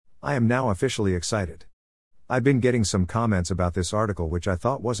I am now officially excited. I'd been getting some comments about this article which I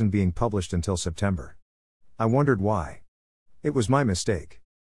thought wasn't being published until September. I wondered why. It was my mistake.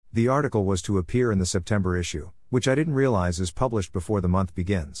 The article was to appear in the September issue, which I didn't realize is published before the month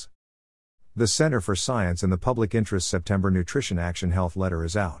begins. The Center for Science in the Public Interest September Nutrition Action Health Letter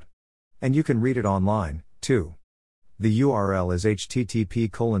is out. And you can read it online, too. The URL is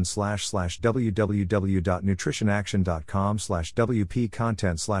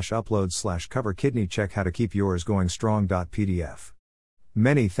http://www.nutritionaction.com/wp-content/uploads/cover kidney check how to keep yours going strong.pdf.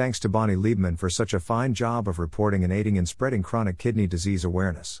 Many thanks to Bonnie Liebman for such a fine job of reporting and aiding in spreading chronic kidney disease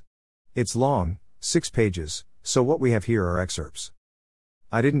awareness. It's long, 6 pages, so what we have here are excerpts.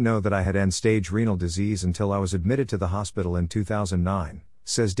 I didn't know that I had end-stage renal disease until I was admitted to the hospital in 2009,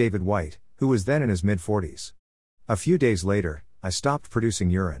 says David White, who was then in his mid-40s. A few days later, I stopped producing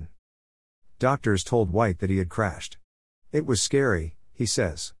urine. Doctors told White that he had crashed. It was scary, he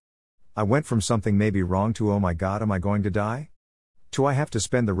says. I went from something may be wrong to oh my god, am I going to die? To I have to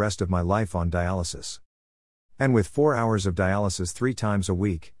spend the rest of my life on dialysis. And with 4 hours of dialysis 3 times a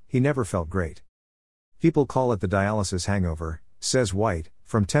week, he never felt great. People call it the dialysis hangover, says White,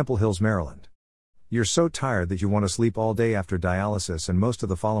 from Temple Hills, Maryland. You're so tired that you want to sleep all day after dialysis and most of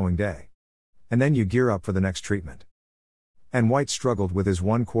the following day. And then you gear up for the next treatment. And White struggled with his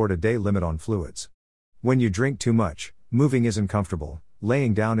 1 quart a day limit on fluids. When you drink too much, moving isn't comfortable,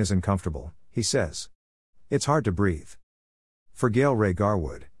 laying down isn't comfortable, he says. It's hard to breathe. For Gail Ray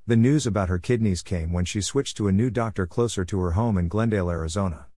Garwood, the news about her kidneys came when she switched to a new doctor closer to her home in Glendale,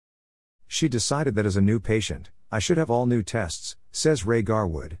 Arizona. She decided that as a new patient, I should have all new tests, says Ray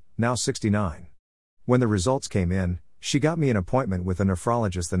Garwood, now 69. When the results came in, she got me an appointment with a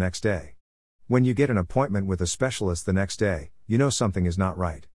nephrologist the next day. When you get an appointment with a specialist the next day, you know something is not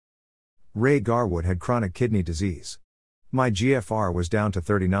right. Ray Garwood had chronic kidney disease. My GFR was down to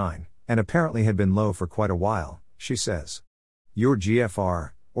 39, and apparently had been low for quite a while, she says. Your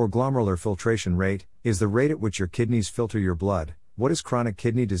GFR, or glomerular filtration rate, is the rate at which your kidneys filter your blood. What is chronic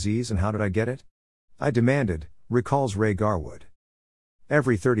kidney disease and how did I get it? I demanded, recalls Ray Garwood.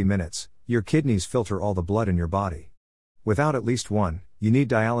 Every 30 minutes, your kidneys filter all the blood in your body. Without at least one, you need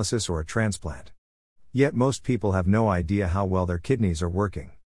dialysis or a transplant. Yet most people have no idea how well their kidneys are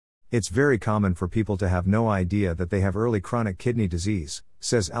working. It's very common for people to have no idea that they have early chronic kidney disease,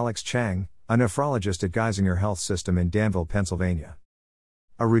 says Alex Chang, a nephrologist at Geisinger Health System in Danville, Pennsylvania.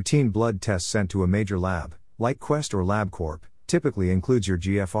 A routine blood test sent to a major lab, like Quest or LabCorp, typically includes your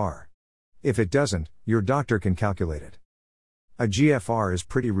GFR. If it doesn't, your doctor can calculate it. A GFR is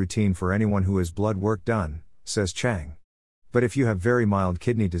pretty routine for anyone who has blood work done, says Chang. But if you have very mild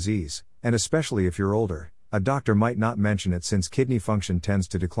kidney disease, and especially if you're older, a doctor might not mention it since kidney function tends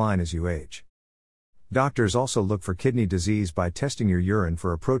to decline as you age. Doctors also look for kidney disease by testing your urine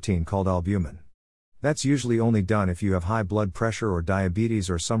for a protein called albumin. That's usually only done if you have high blood pressure or diabetes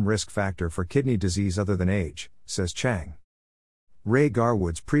or some risk factor for kidney disease other than age, says Chang. Ray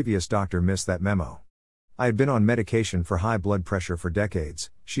Garwood's previous doctor missed that memo. I had been on medication for high blood pressure for decades,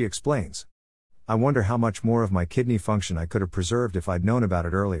 she explains. I wonder how much more of my kidney function I could have preserved if I'd known about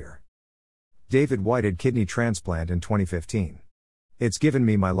it earlier. David White had kidney transplant in 2015. It's given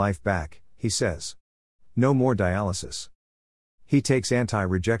me my life back, he says. No more dialysis. He takes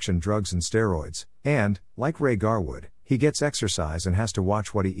anti-rejection drugs and steroids, and, like Ray Garwood, he gets exercise and has to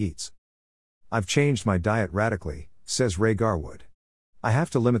watch what he eats. I've changed my diet radically, says Ray Garwood. I have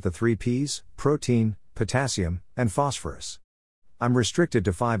to limit the 3 Ps, protein, potassium, and phosphorus. I'm restricted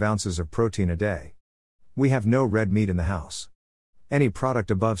to 5 ounces of protein a day. We have no red meat in the house. Any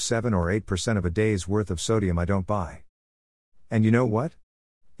product above 7 or 8% of a day's worth of sodium I don't buy. And you know what?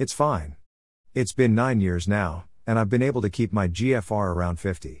 It's fine. It's been 9 years now, and I've been able to keep my GFR around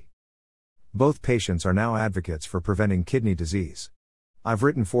 50. Both patients are now advocates for preventing kidney disease. I've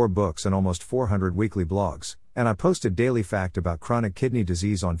written 4 books and almost 400 weekly blogs, and I posted daily fact about chronic kidney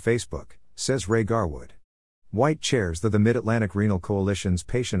disease on Facebook, says Ray Garwood. White chairs the Mid-Atlantic Renal Coalition's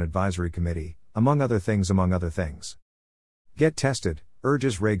Patient Advisory Committee, among other things. Get tested,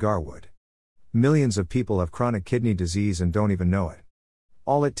 urges Ray Garwood. Millions of people have chronic kidney disease and don't even know it.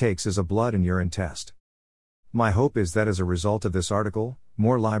 All it takes is a blood and urine test. My hope is that as a result of this article,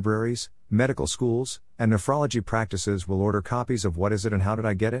 more libraries, medical schools, and nephrology practices will order copies of What Is It and How Did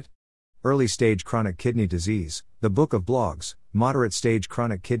I Get It? Early Stage Chronic Kidney Disease, The Book of Blogs, Moderate Stage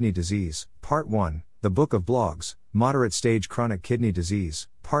Chronic Kidney Disease, Part 1, The Book of Blogs, Moderate Stage Chronic Kidney Disease,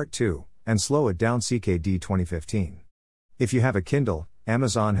 Part 2, and Slow It Down CKD 2015. If you have a Kindle,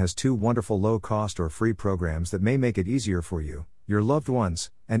 Amazon has 2 wonderful low-cost or free programs that may make it easier for you, your loved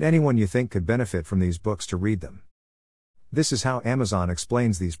ones, and anyone you think could benefit from these books to read them. This is how Amazon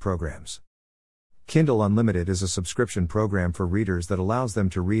explains these programs. Kindle Unlimited is a subscription program for readers that allows them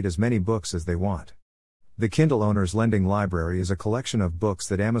to read as many books as they want. The Kindle Owner's Lending Library is a collection of books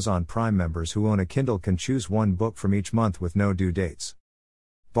that Amazon Prime members who own a Kindle can choose one book from each month with no due dates.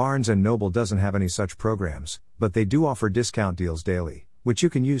 Barnes & Noble doesn't have any such programs, but they do offer discount deals daily, which you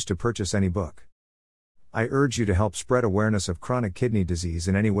can use to purchase any book. I urge you to help spread awareness of chronic kidney disease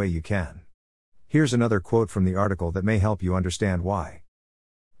in any way you can. Here's another quote from the article that may help you understand why.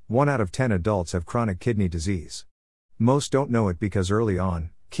 1 out of 10 adults have chronic kidney disease. Most don't know it because early on,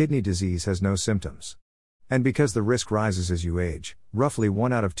 kidney disease has no symptoms. And because the risk rises as you age, roughly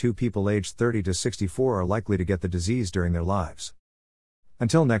 1 out of 2 people aged 30 to 64 are likely to get the disease during their lives.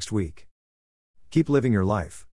 Until next week. Keep living your life.